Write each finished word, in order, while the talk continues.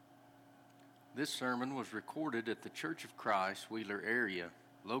This sermon was recorded at the Church of Christ, Wheeler area,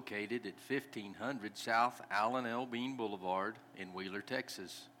 located at 1500 South Allen L. Bean Boulevard in Wheeler,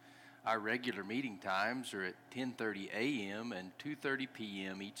 Texas. Our regular meeting times are at 10:30 a.m. and 2:30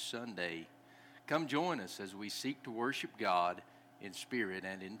 p.m. each Sunday. Come join us as we seek to worship God in spirit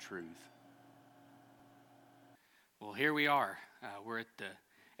and in truth. Well, here we are. We're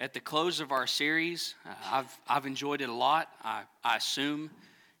at the close of our series. I've enjoyed it a lot. I assume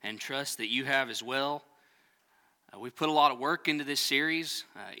and trust that you have as well. We've put a lot of work into this series.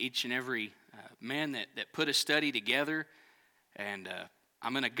 Each and every man that put a study together, and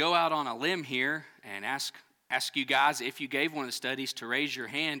I'm going to go out on a limb here and ask you guys, if you gave one of the studies, to raise your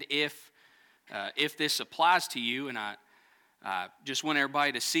hand if this applies to you. And I just want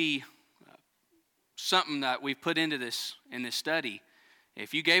everybody to see something that we've put into this in this study.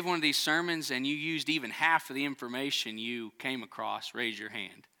 If you gave one of these sermons and you used even half of the information you came across, raise your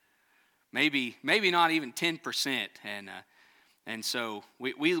hand. Maybe not even 10%. And so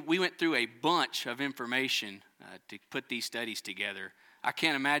we went through a bunch of information to put these studies together. I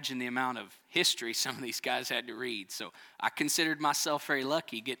can't imagine the amount of history some of these guys had to read. So I considered myself very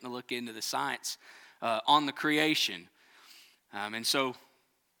lucky getting to look into the science on the creation. And so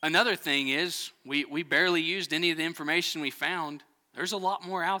another thing is we barely used any of the information we found. There's a lot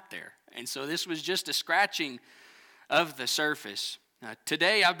more out there. And so this was just a scratching of the surface.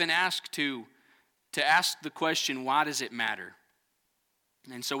 Today I've been asked to ask the question, why does it matter?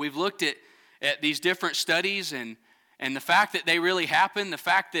 And so we've looked at these different studies and the fact that they really happened, the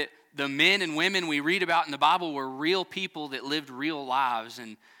fact that the men and women we read about in the Bible were real people that lived real lives,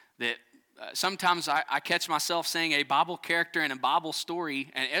 and that sometimes I catch myself saying a Bible character in a Bible story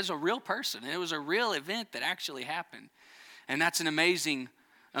and as a real person. And it was a real event that actually happened. And that's an amazing,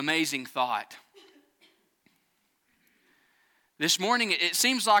 amazing thought. This morning, it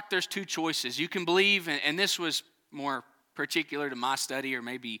seems like there's two choices. You can believe, and this was more particular to my study or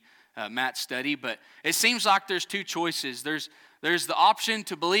maybe Matt's study, but it seems like there's two choices. There's the option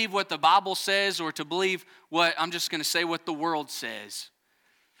to believe what the Bible says, or to believe what the world says.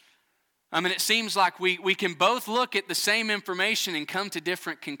 I mean, it seems like we can both look at the same information and come to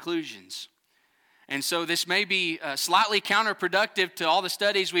different conclusions. And so this may be slightly counterproductive to all the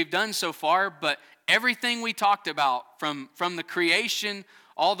studies we've done so far, but everything we talked about from the creation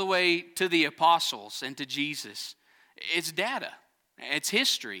all the way to the apostles and to Jesus, it's data, it's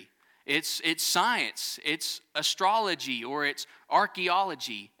history, it's science, it's astrology, or it's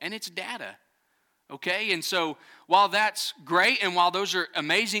archaeology, and it's data. Okay, and so while that's great, and while those are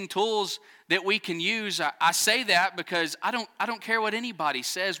amazing tools that we can use, I say that because I don't care what anybody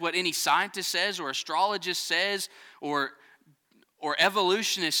says, what any scientist says, or astrologist says, or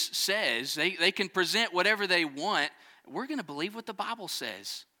evolutionist says. They can present whatever they want. We're going to believe what the Bible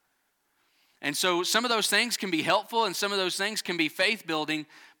says. And so some of those things can be helpful, and some of those things can be faith-building,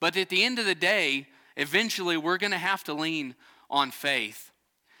 but at the end of the day, eventually we're going to have to lean on faith.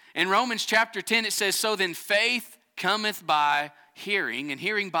 In Romans chapter 10, it says, "So then faith cometh by hearing, and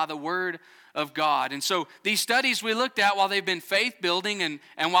hearing by the word of God." And so these studies we looked at, while they've been faith-building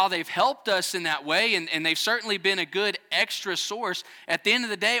and while they've helped us in that way, and they've certainly been a good extra source, at the end of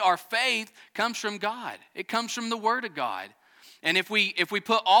the day, our faith comes from God. It comes from the word of God. And if we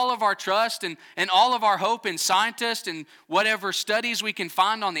put all of our trust and all of our hope in scientists and whatever studies we can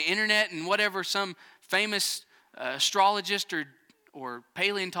find on the internet and whatever some famous astrologist or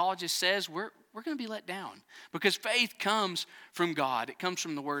paleontologist says, we're going to be let down, because faith comes from God. It comes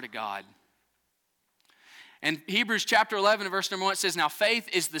from the Word of God. And Hebrews chapter 11, verse number 1, it says, "Now faith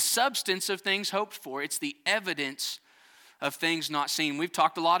is the substance of things hoped for. It's the evidence of things not seen." We've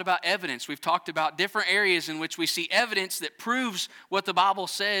talked a lot about evidence. We've talked about different areas in which we see evidence that proves what the Bible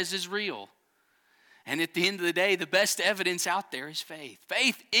says is real. And at the end of the day, the best evidence out there is faith.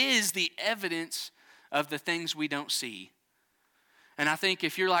 Faith is the evidence of the things we don't see. And I think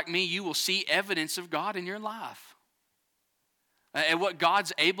if you're like me, you will see evidence of God in your life and what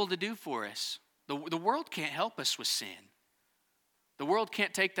God's able to do for us. The world can't help us with sin. The world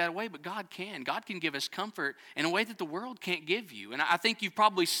can't take that away, but God can. God can give us comfort in a way that the world can't give you. And I think you've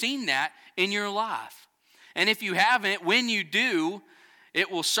probably seen that in your life. And if you haven't, when you do, it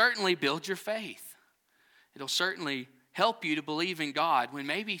will certainly build your faith. It'll certainly help you to believe in God when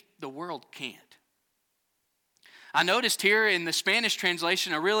maybe the world can't. I noticed here in the Spanish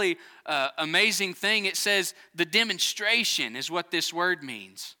translation a really amazing thing. It says the demonstration is what this word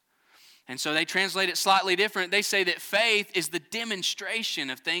means. And so they translate it slightly different. They say that faith is the demonstration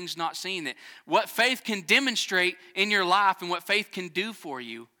of things not seen. That what faith can demonstrate in your life and what faith can do for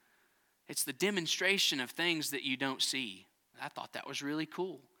you, it's the demonstration of things that you don't see. I thought that was really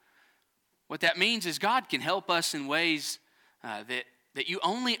cool. What that means is God can help us in ways that you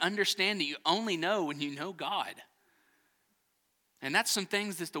only understand, that you only know when you know God. And that's some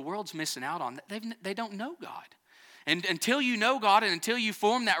things that the world's missing out on. They don't know God. And until you know God and until you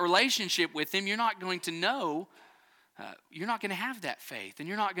form that relationship with Him, you're not going to know, you're not going to have that faith. And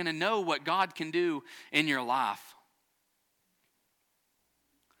you're not going to know what God can do in your life.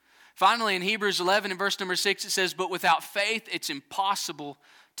 Finally, in Hebrews 11 and verse number 6, it says, "But without faith, it's impossible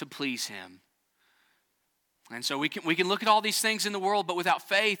to please Him." And so we can look at all these things in the world, but without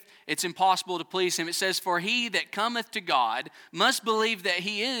faith, it's impossible to please Him. It says, "For he that cometh to God must believe that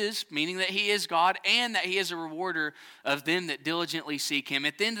He is," meaning that He is God, "and that He is a rewarder of them that diligently seek Him."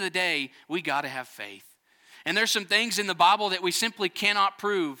 At the end of the day, we got to have faith. And there's some things in the Bible that we simply cannot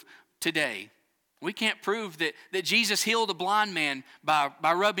prove today. We can't prove that Jesus healed a blind man by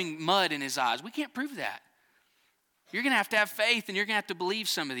rubbing mud in his eyes. We can't prove that. You're going to have faith, and you're going to have to believe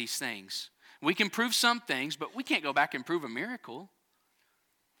some of these things. We can prove some things, but we can't go back and prove a miracle.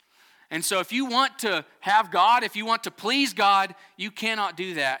 And so if you want to have God, if you want to please God, you cannot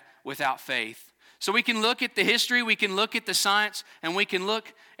do that without faith. So we can look at the history, we can look at the science, and we can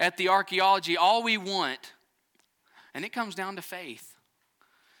look at the archaeology all we want. And it comes down to faith.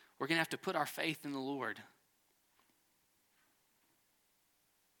 We're going to have to put our faith in the Lord.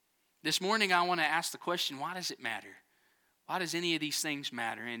 This morning I want to ask the question, why does it matter? Why does any of these things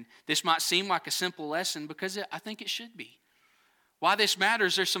matter? And this might seem like a simple lesson because I think it should be. Why this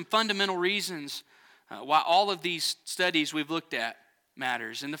matters, there's some fundamental reasons why all of these studies we've looked at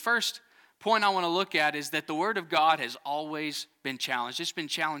matters. And the first point I want to look at is that the Word of God has always been challenged. It's been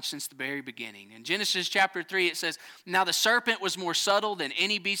challenged since the very beginning. In Genesis chapter 3 it says, "Now the serpent was more subtle than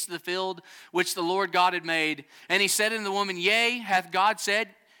any beast of the field which the Lord God had made. And he said unto the woman, Yea, hath God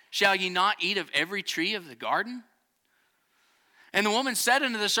said, Shall ye not eat of every tree of the garden? And the woman said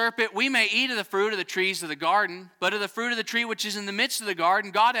unto the serpent, We may eat of the fruit of the trees of the garden, but of the fruit of the tree which is in the midst of the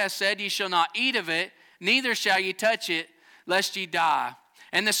garden, God hath said, Ye shall not eat of it, neither shall ye touch it, lest ye die.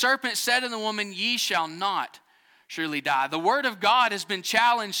 And the serpent said unto the woman, Ye shall not surely die." The Word of God has been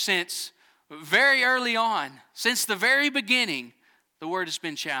challenged since very early on. Since the very beginning, the Word has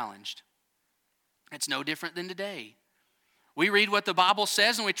been challenged. It's no different than today. We read what the Bible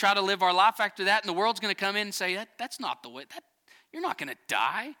says and we try to live our life after that, and the world's going to come in and say, that's not the way. You're not going to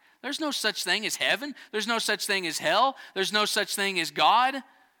die. There's no such thing as heaven. There's no such thing as hell. There's no such thing as God. And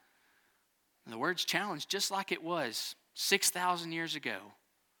the Word's challenged just like it was 6,000 years ago.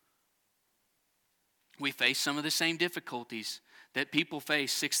 We face some of the same difficulties that people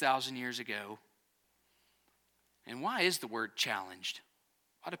faced 6,000 years ago. And why is the Word challenged?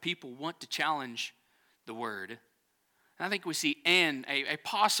 Why do people want to challenge the Word? And I think we see a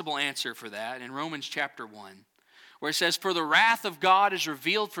possible answer for that in Romans chapter 1. Where it says, "For the wrath of God is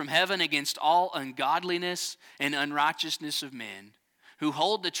revealed from heaven against all ungodliness and unrighteousness of men, who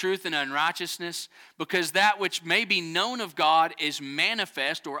hold the truth in unrighteousness, because that which may be known of God is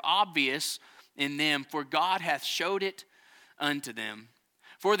manifest," or obvious, "in them, for God hath showed it unto them.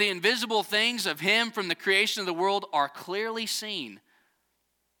 For the invisible things of Him from the creation of the world are clearly seen,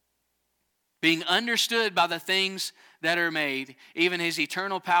 being understood by the things that are made, even His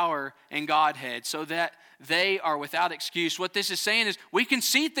eternal power and Godhead, so that they are without excuse." What this is saying is we can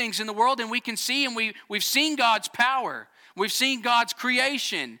see things in the world, and we can see, and we've seen God's power. We've seen God's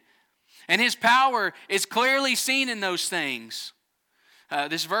creation. And His power is clearly seen in those things.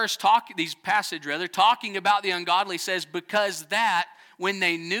 This passage talking about the ungodly says, "Because that when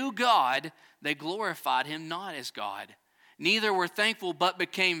they knew God, they glorified Him not as God. Neither were thankful, but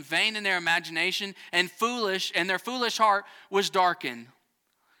became vain in their imagination, and their foolish heart was darkened."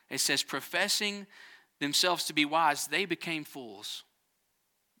 It says, professing themselves to be wise, they became fools.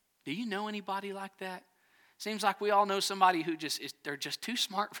 Do you know anybody like that? Seems like we all know somebody who they're just too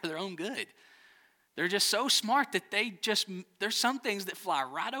smart for their own good. They're just so smart that there's some things that fly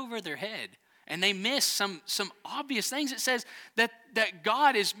right over their head, and they miss some obvious things. It says that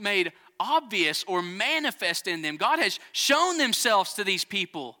God is made obvious or manifest in them. God has shown themselves to these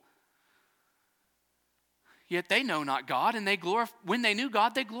people. Yet they know not God, and when they knew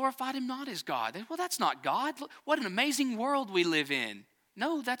God, they glorified Him not as God. Well, that's not God. What an amazing world we live in.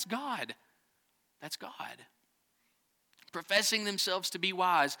 No, that's God. That's God. Professing themselves to be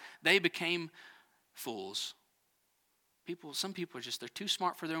wise, they became fools. Some people are they're too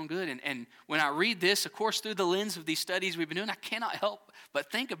smart for their own good. And when I read this, of course, through the lens of these studies we've been doing, I cannot help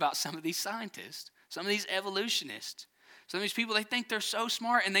but think about some of these scientists, some of these evolutionists. Some of these people, they think they're so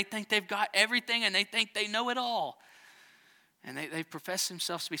smart, and they think they've got everything, and they think they know it all. And they profess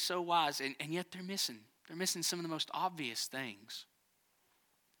themselves to be so wise, and yet they're missing some of the most obvious things.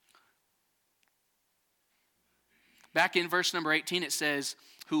 Back in verse number 18, it says,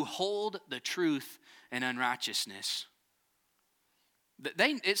 who hold the truth in unrighteousness.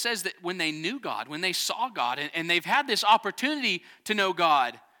 It says that when they knew God, when they saw God, and they've had this opportunity to know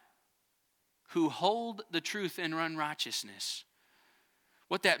God, who hold the truth in unrighteousness.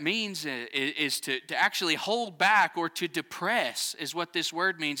 What that means is to actually hold back or to depress is what this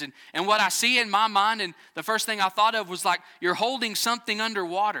word means. And what I see in my mind, and the first thing I thought of was like you're holding something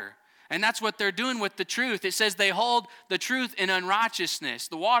underwater. And that's what they're doing with the truth. It says they hold the truth in unrighteousness.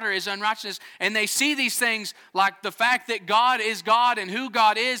 The water is unrighteousness. And they see these things like the fact that God is God and who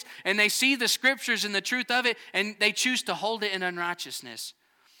God is. And they see the scriptures and the truth of it. And they choose to hold it in unrighteousness.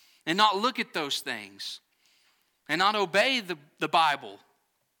 And not look at those things. And not obey the Bible.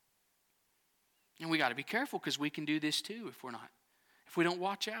 And we got to be careful because we can do this too if we don't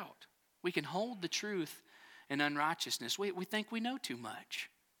watch out. We can hold the truth in unrighteousness. We think we know too much.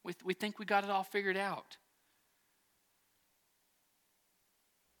 We think we got it all figured out.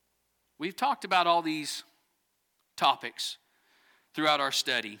 We've talked about all these topics throughout our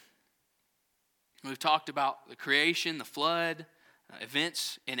study. We've talked about the creation, the flood,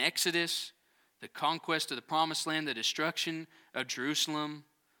 events in Exodus, the conquest of the promised land, the destruction of Jerusalem,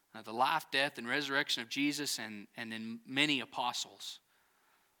 the life, death, and resurrection of Jesus, and then many apostles.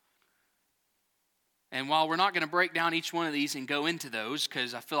 And while we're not going to break down each one of these and go into those,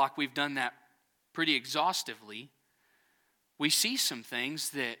 because I feel like we've done that pretty exhaustively, we see some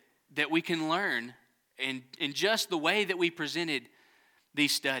things that we can learn in just the way that we presented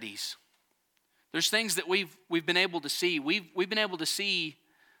these studies. There's things that we've been able to see. We've been able to see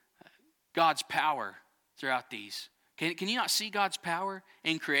God's power throughout these. Can you not see God's power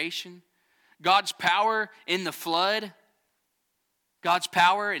in creation? God's power in the flood? God's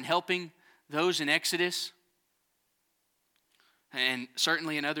power in helping those in Exodus? And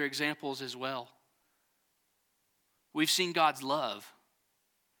certainly in other examples as well. We've seen God's love.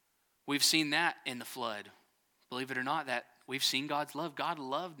 We've seen that in the flood. Believe it or not, that we've seen God's love. God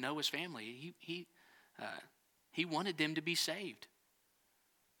loved Noah's family. He wanted them to be saved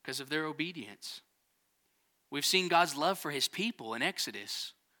because of their obedience. We've seen God's love for his people in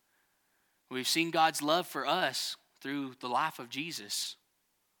Exodus. We've seen God's love for us through the life of Jesus.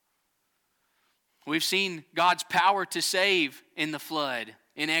 We've seen God's power to save in the flood,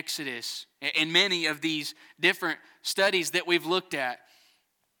 in Exodus, in many of these different studies that we've looked at,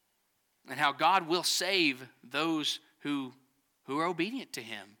 and how God will save those who are obedient to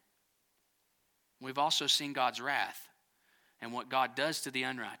him. We've also seen God's wrath and what God does to the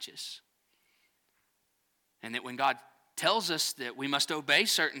unrighteous. And that when God tells us that we must obey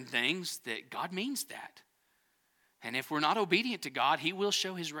certain things, that God means that. And if we're not obedient to God, he will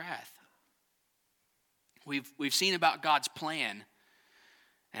show his wrath. We've seen about God's plan.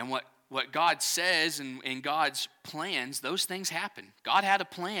 And what God says and God's plans, those things happen. God had a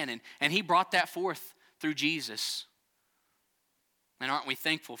plan, and he brought that forth through Jesus. And aren't we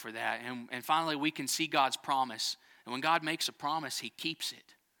thankful for that? And finally, we can see God's promise. And when God makes a promise, he keeps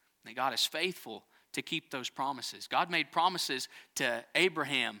it. And God is faithful to keep those promises. God made promises to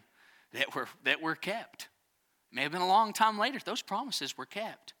Abraham that were kept. It may have been a long time later. Those promises were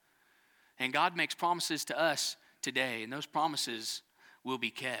kept. And God makes promises to us today, and those promises will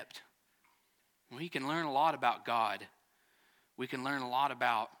be kept. We can learn a lot about God. We can learn a lot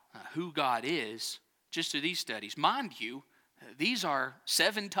about who God is just through these studies. Mind you, these are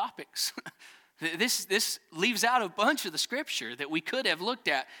 7 topics. This leaves out a bunch of the scripture that we could have looked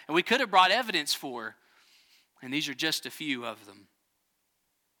at and we could have brought evidence for. And these are just a few of them.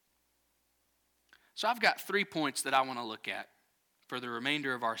 So I've got 3 points that I want to look at for the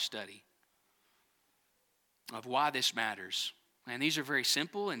remainder of our study of why this matters. And these are very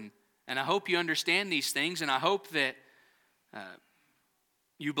simple, and I hope you understand these things, and I hope that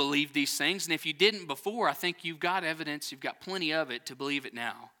you believe these things. And if you didn't before, I think you've got evidence, you've got plenty of it to believe it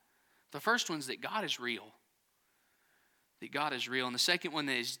now. The first one is that God is real. That God is real. And the second one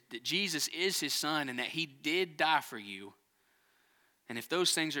is that Jesus is his son and that he did die for you. And if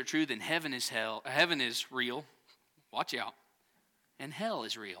those things are true, then heaven is real. Watch out. And hell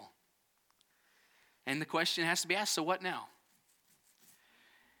is real. And the question has to be asked, so what now?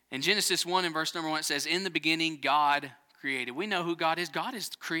 In Genesis 1 and verse number 1, it says, in the beginning God created. We know who God is. God is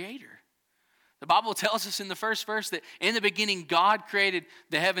the creator. The Bible tells us in the first verse that in the beginning God created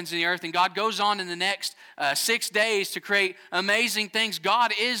the heavens and the earth. And God goes on in the next 6 days to create amazing things.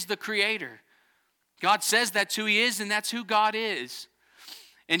 God is the creator. God says that's who he is, and that's who God is.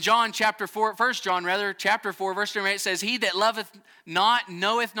 In John chapter 4, 1 John rather, chapter 4, verse number 8 says, he that loveth not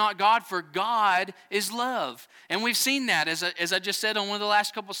knoweth not God, for God is love. And we've seen that, as I just said on one of the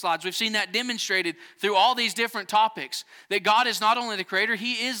last couple slides, we've seen that demonstrated through all these different topics, that God is not only the creator,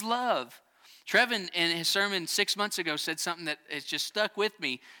 he is love. Trevin, in his sermon 6 months ago, said something that has just stuck with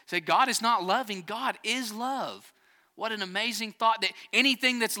me. He said, God is not loving, God is love. What an amazing thought, that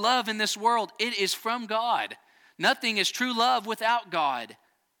anything that's love in this world, it is from God. Nothing is true love without God.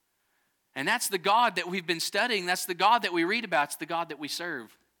 And that's the God that we've been studying. That's the God that we read about. It's the God that we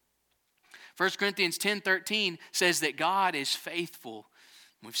serve. 1 Corinthians 10:13 says that God is faithful.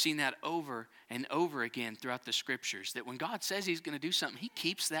 We've seen that over and over again throughout the scriptures, that when God says he's going to do something, he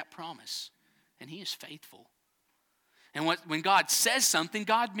keeps that promise. And he is faithful. And when God says something,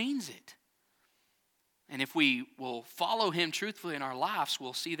 God means it. And if we will follow him truthfully in our lives,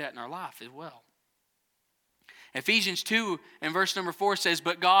 we'll see that in our life as well. Ephesians 2 and verse number 4 says,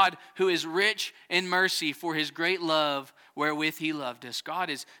 but God, who is rich in mercy for his great love wherewith he loved us. God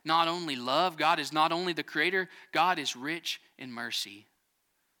is not only love, God is not only the creator, God is rich in mercy.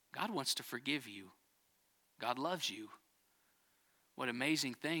 God wants to forgive you. God loves you. What an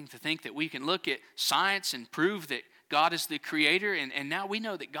amazing thing to think that we can look at science and prove that God is the creator, and now we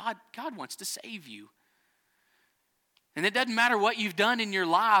know that God wants to save you. And it doesn't matter what you've done in your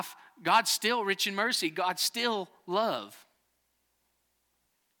life, God's still rich in mercy. God's still love.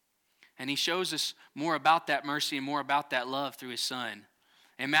 And he shows us more about that mercy and more about that love through his son.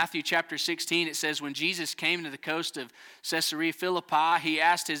 In Matthew chapter 16, it says, when Jesus came to the coast of Caesarea Philippi, he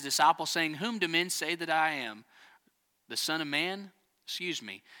asked his disciples, saying, whom do men say that I am? The Son of Man?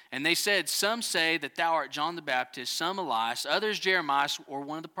 And they said, some say that thou art John the Baptist, some Elias, others Jeremiah, or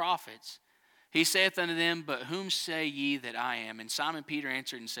one of the prophets. He saith unto them, but whom say ye that I am? And Simon Peter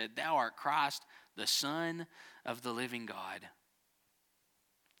answered and said, thou art Christ, the Son of the living God.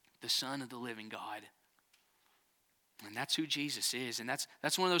 The Son of the living God. And that's who Jesus is. And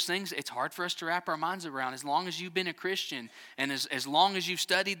that's one of those things, it's hard for us to wrap our minds around. As long as you've been a Christian, and as long as you've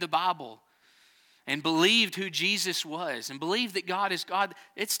studied the Bible, and believed who Jesus was, and believed that God is God,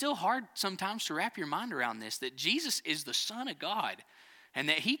 it's still hard sometimes to wrap your mind around this, that Jesus is the Son of God, and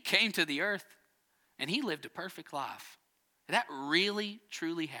that he came to the earth, and he lived a perfect life. That really,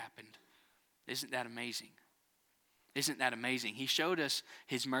 truly happened. Isn't that amazing? Isn't that amazing? He showed us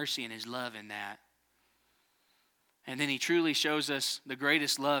his mercy and his love in that. And then he truly shows us the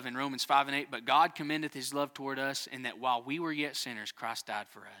greatest love in Romans 5 and 8, but God commendeth his love toward us, in that while we were yet sinners, Christ died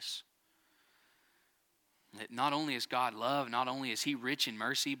for us. That not only is God love, not only is he rich in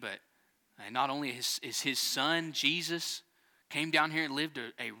mercy, but not only is his son, Jesus, came down here and lived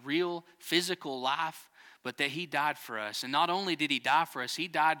a real physical life, but that he died for us. And not only did he die for us, he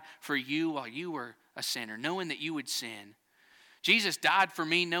died for you while you were a sinner, knowing that you would sin. Jesus died for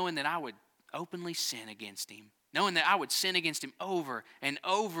me knowing that I would openly sin against him, knowing that I would sin against him over and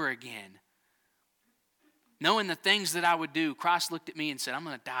over again. Knowing the things that I would do, Christ looked at me and said, I'm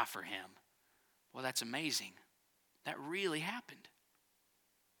going to die for him. Well, that's amazing. That really happened.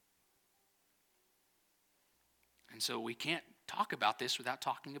 And so we can't talk about this without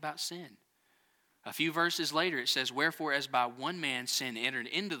talking about sin. A few verses later it says, wherefore as by one man sin entered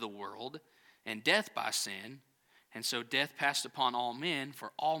into the world, and death by sin, and so death passed upon all men,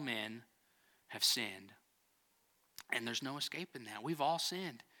 for all men have sinned. And there's no escaping that. We've all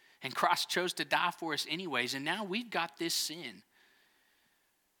sinned. And Christ chose to die for us anyways, and now we've got this sin.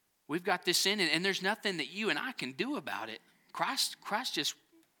 We've got this sin, and there's nothing that you and I can do about it. Christ just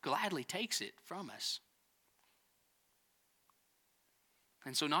gladly takes it from us.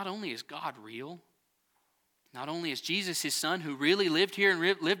 And so not only is God real, not only is Jesus his son who really lived here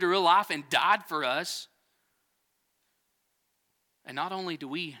and lived a real life and died for us, and not only do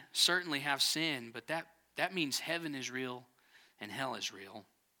we certainly have sin, but that means heaven is real and hell is real.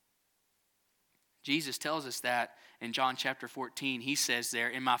 Jesus tells us that in John chapter 14. He says there,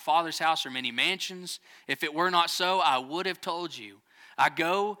 in my Father's house are many mansions. If it were not so, I would have told you. I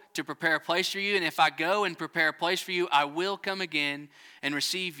go to prepare a place for you, and if I go and prepare a place for you, I will come again and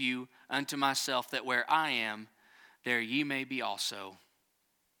receive you unto myself, that where I am, there ye may be also.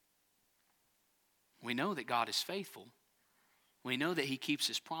 We know that God is faithful. We know that he keeps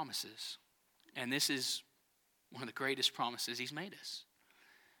his promises. And this is one of the greatest promises he's made us.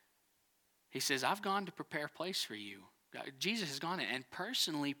 He says, I've gone to prepare a place for you. Jesus has gone and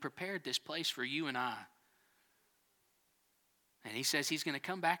personally prepared this place for you and I. And he says he's going to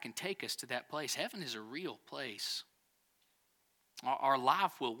come back and take us to that place. Heaven is a real place. Our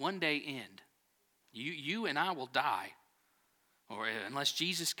life will one day end. You and I will die, or unless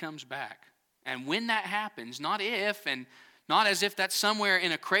Jesus comes back. And when that happens, not if and Not as if that's somewhere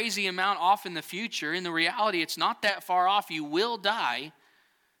in a crazy amount off in the future. In the reality, it's not that far off. You will die.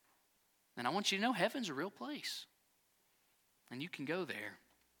 And I want you to know heaven's a real place. And you can go there.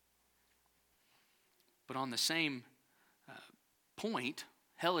 But on the same point,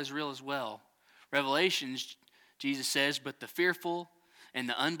 hell is real as well. Revelations, Jesus says, but the fearful and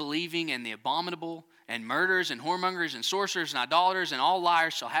the unbelieving and the abominable and murderers and whoremongers and sorcerers and idolaters and all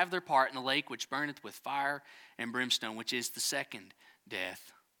liars shall have their part in the lake which burneth with fire and brimstone, which is the second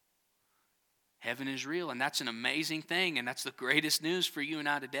death. Heaven is real, and that's an amazing thing, and that's the greatest news for you and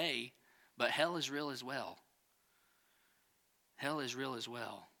I today. But hell is real as well. Hell is real as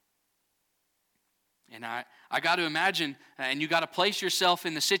well. And I got to imagine, and you got to place yourself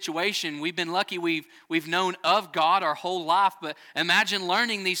in the situation. We've been lucky we've known of God our whole life, but imagine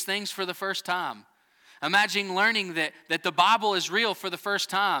learning these things for the first time. Imagine learning that the Bible is real for the first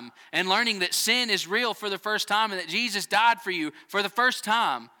time, and learning that sin is real for the first time, and that Jesus died for you for the first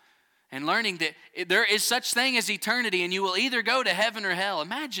time, and learning that there is such thing as eternity, and you will either go to heaven or hell.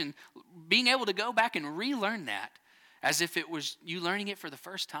 Imagine being able to go back and relearn that as if it was you learning it for the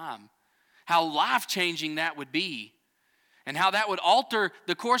first time. How life-changing that would be, and how that would alter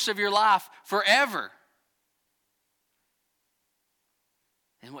the course of your life forever.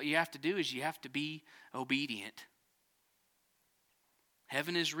 And what you have to do is you have to be obedient.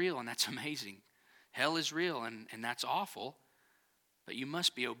 Heaven is real, and that's amazing. Hell is real, and that's awful. But you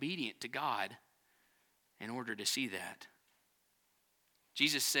must be obedient to God in order to see that.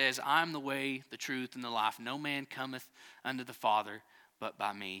 Jesus says, I'm the way, the truth, and the life. No man cometh unto the Father but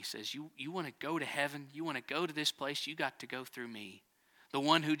by me. He says, you want to go to heaven? You want to go to this place? You got to go through me. The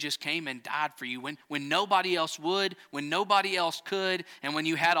one who just came and died for you when nobody else would, when nobody else could, and when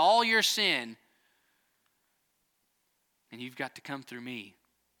you had all your sin. And you've got to come through me.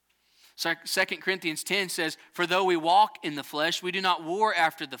 2 Corinthians 10 says, for though we walk in the flesh, we do not war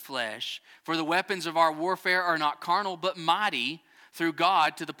after the flesh. For the weapons of our warfare are not carnal, but mighty through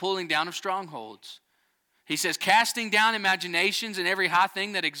God to the pulling down of strongholds. He says, casting down imaginations and every high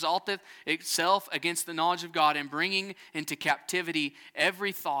thing that exalteth itself against the knowledge of God, and bringing into captivity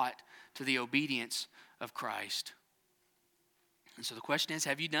every thought to the obedience of Christ. And so the question is,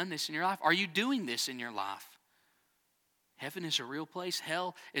 have you done this in your life? Are you doing this in your life? Heaven is a real place.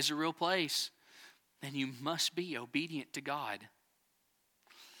 Hell is a real place. And you must be obedient to God.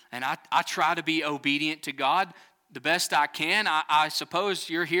 And I try to be obedient to God the best I can. I suppose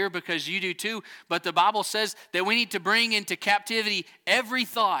you're here because you do too. But the Bible says that we need to bring into captivity every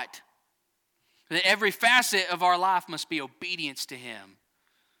thought. That every facet of our life must be obedience to Him.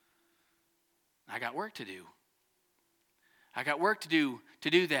 I got work to do. I got work to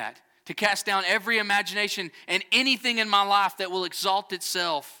do that. To cast down every imagination and anything in my life that will exalt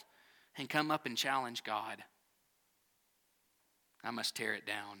itself and come up and challenge God. I must tear it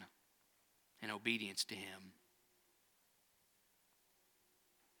down in obedience to Him.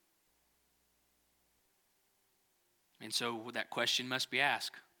 And so that question must be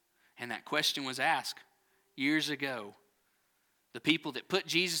asked. And that question was asked years ago. The people that put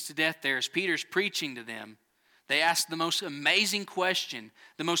Jesus to death there, as Peter's preaching to them, they asked the most amazing question,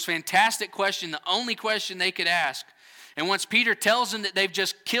 the most fantastic question, the only question they could ask. And once Peter tells them that they've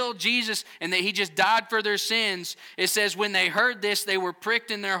just killed Jesus and that He just died for their sins, it says, when they heard this, they were pricked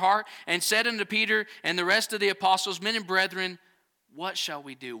in their heart and said unto Peter and the rest of the apostles, men and brethren, what shall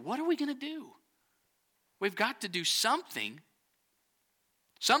we do? What are we going to do? We've got to do something.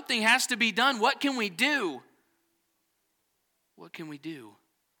 Something has to be done. What can we do? What can we do?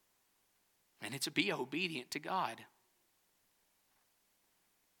 And it's to be obedient to God.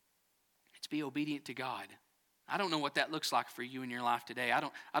 It's be obedient to God. I don't know what that looks like for you in your life today. I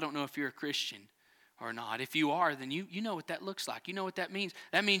don't know if you're a Christian or not. If you are, then you know what that looks like. You know what that means.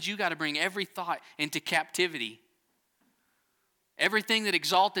 That means you got to bring every thought into captivity. Everything that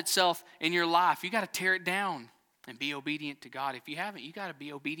exalts itself in your life, you got to tear it down and be obedient to God. If you haven't, you got to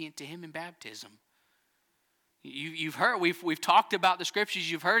be obedient to Him in baptism. You've heard, we've talked about the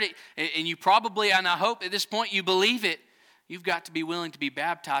scriptures, you've heard it, and you probably, and I hope at this point you believe it. You've got to be willing to be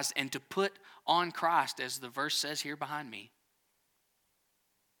baptized and to put on Christ, as the verse says here behind me.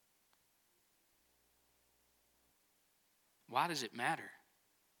 Why does it matter?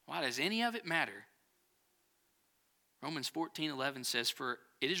 Why does any of it matter? Romans 14:11 says, for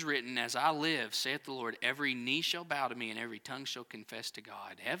it is written, as I live, saith the Lord, every knee shall bow to me and every tongue shall confess to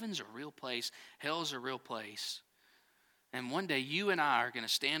God. Heaven's a real place. Hell's a real place. And one day you and I are going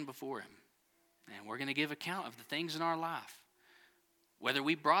to stand before Him. And we're going to give account of the things in our life. Whether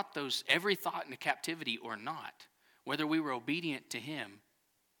we brought every thought into captivity or not. Whether we were obedient to Him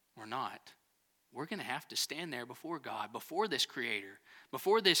or not. we're going to have to stand there before God, before this Creator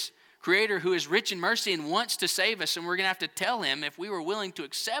who is rich in mercy and wants to save us, and we're going to have to tell him if we were willing to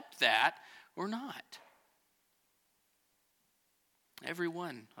accept that or not. Every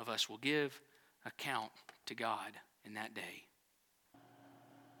one of us will give account to God in that day.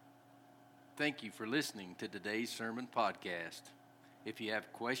 Thank you for listening to today's sermon podcast. If you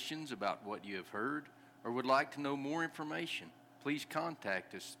have questions about what you have heard or would like to know more information, please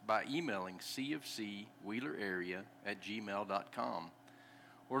contact us by emailing cfcwheelerarea@gmail.com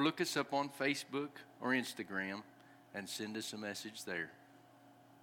or look us up on Facebook or Instagram and send us a message there.